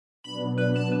Hey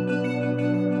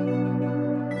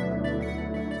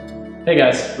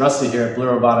guys, Rusty here at Blue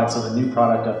Robotics with a new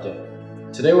product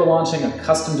update. Today we're launching a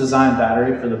custom designed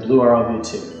battery for the Blue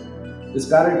ROV2. This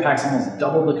battery packs almost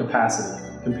double the capacity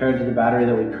compared to the battery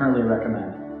that we currently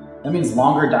recommend. That means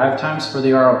longer dive times for the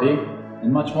ROV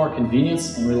and much more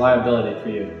convenience and reliability for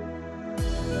you.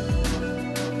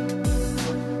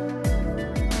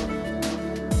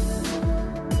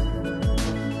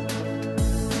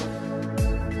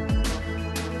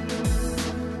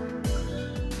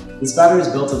 This battery is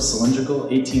built of cylindrical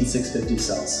 18650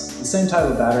 cells, the same type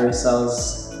of battery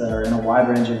cells that are in a wide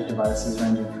range of devices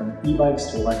ranging from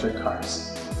e-bikes to electric cars.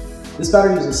 This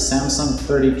battery uses Samsung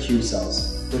 30Q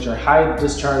cells, which are high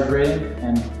discharge rating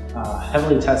and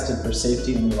heavily tested for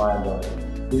safety and reliability.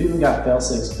 We've even got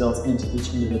fail-safes built into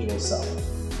each individual cell.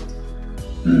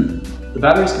 The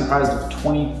battery is comprised of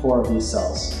 24 of these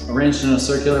cells, arranged in a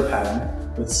circular pattern,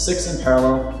 with 6 in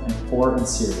parallel and 4 in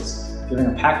series, giving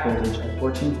a pack voltage of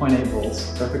 14.8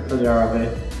 volts, perfect for the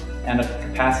ROV, and a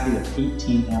capacity of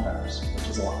 18 amp hours, which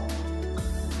is a lot.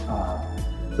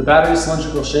 The battery's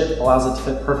cylindrical shape allows it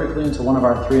to fit perfectly into one of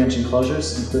our 3-inch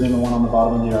enclosures, including the one on the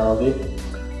bottom of the ROV.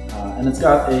 And it's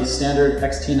got a standard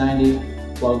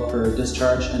XT90 plug for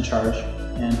discharge and charge,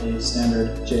 and a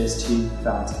standard JST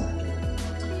balance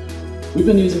connector. We've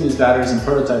been using these batteries and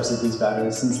prototypes of these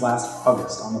batteries since last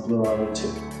August on the Blue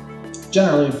ROV2.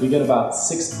 Generally, we get about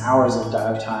 6 hours of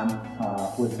dive time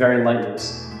with very light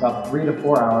use, about 3 to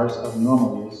 4 hours of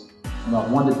normal use, and about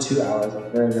 1 to 2 hours of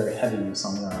very, very heavy use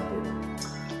on the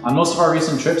ROV. On most of our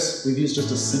recent trips, we've used just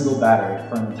a single battery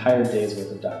for an entire day's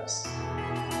worth of dives.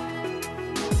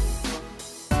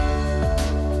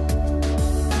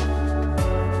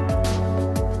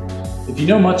 If you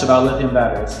know much about lithium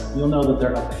batteries, you'll know that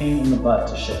they're a pain in the butt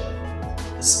to ship,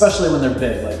 especially when they're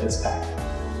big like this pack.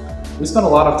 We spent a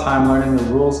lot of time learning the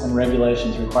rules and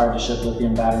regulations required to ship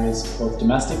lithium batteries both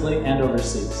domestically and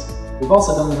overseas. We've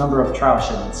also done a number of trial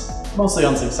shipments, mostly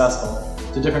unsuccessful,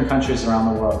 to different countries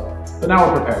around the world. But now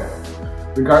we're prepared.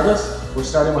 Regardless, we're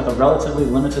starting with a relatively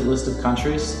limited list of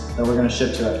countries that we're going to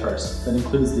ship to at first. That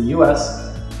includes the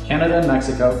US, Canada and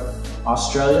Mexico,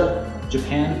 Australia,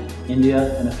 Japan,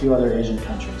 India, and a few other Asian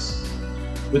countries.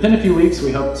 Within a few weeks,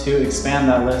 we hope to expand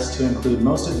that list to include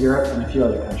most of Europe and a few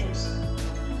other countries.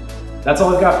 That's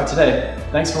all I've got for today.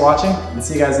 Thanks for watching, and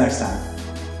see you guys next time.